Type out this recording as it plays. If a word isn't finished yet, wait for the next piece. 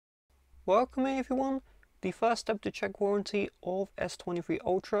Welcome everyone. The first step to check warranty of S23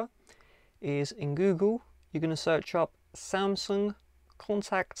 Ultra is in Google. You're going to search up Samsung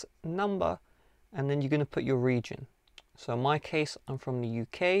contact number and then you're going to put your region. So in my case, I'm from the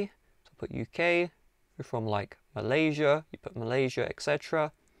UK, so put UK. If you're from like Malaysia, you put Malaysia,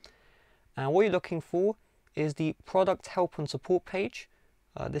 etc. And what you're looking for is the product help and support page.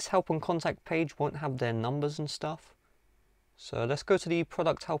 This help and contact page won't have their numbers and stuff. So let's go to the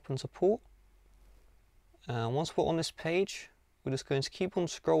product help and support. And once we're on this page, we're just going to keep on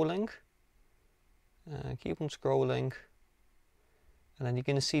scrolling. And then you're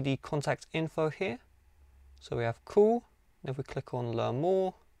going to see the contact info here. So we have call, then we click on learn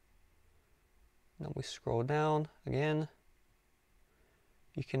more. Then we scroll down again.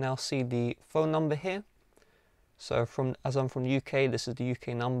 You can now see the phone number here. So as I'm from the UK, this is the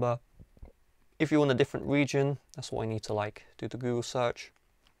UK number. If you're in a different region, that's what I need to do the Google search.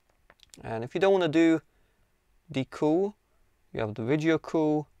 And if you don't want to do the call, you have the video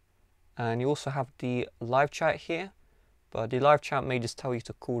call, and you also have the live chat here. But the live chat may just tell you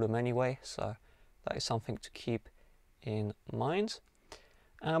to call them anyway, so that is something to keep in mind.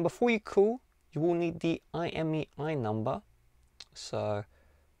 And before you call, you will need the IMEI number. So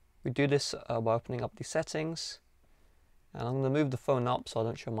we do this by opening up the settings, and I'm going to move the phone up so I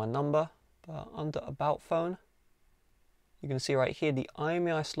don't show my number. But under about phone, you can see right here the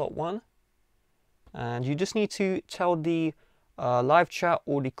IMEI slot 1, and you just need to tell the live chat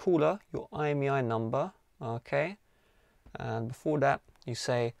or the caller your IMEI number. Okay, and before that you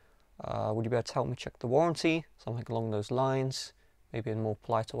say would you be able to help me check the warranty, something along those lines, maybe in a more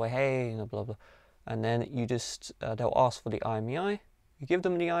polite way, hey, blah blah, and then you just they'll ask for the IMEI, you give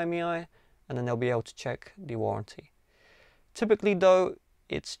them the IMEI, and then they'll be able to check the warranty. Typically though,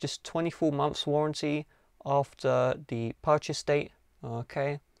 it's just 24 months warranty after the purchase date.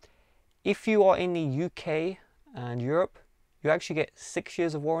 Okay, if you are in the UK and Europe, you actually get 6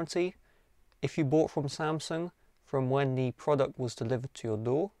 years of warranty if you bought from Samsung from when the product was delivered to your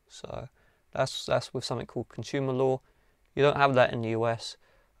door. So that's with something called consumer law. You don't have that in the US,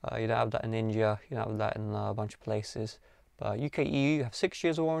 you don't have that in India, you don't have that in a bunch of places. But UK, EU, you have 6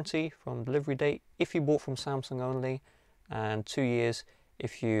 years of warranty from delivery date if you bought from Samsung only, and 2 years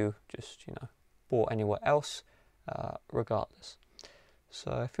if you just bought anywhere else, regardless.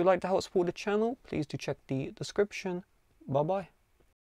 So if you'd like to help support the channel, please do check the description. Bye bye.